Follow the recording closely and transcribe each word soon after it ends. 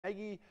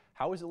Maggie,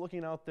 how is it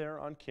looking out there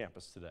on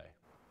campus today?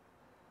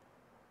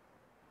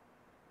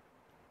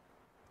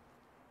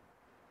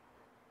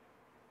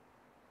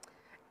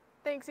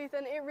 Thanks,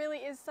 Ethan. It really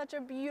is such a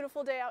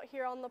beautiful day out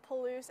here on the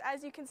Palouse.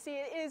 As you can see,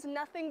 it is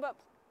nothing but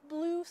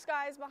blue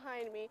skies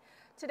behind me.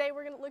 Today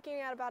we're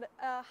looking at about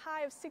a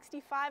high of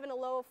 65 and a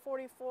low of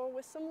 44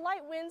 with some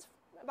light winds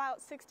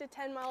about 6 to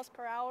 10 miles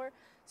per hour.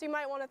 So you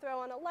might want to throw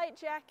on a light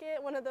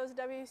jacket, one of those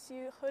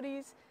WSU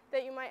hoodies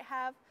that you might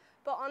have.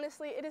 But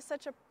honestly, it is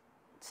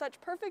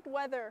such perfect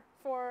weather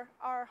for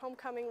our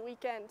homecoming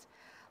weekend.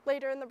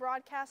 Later in the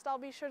broadcast, I'll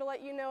be sure to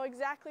let you know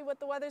exactly what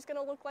the weather's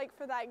going to look like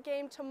for that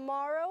game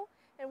tomorrow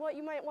and what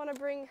you might want to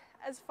bring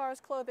as far as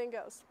clothing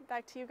goes.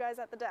 Back to you guys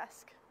at the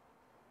desk.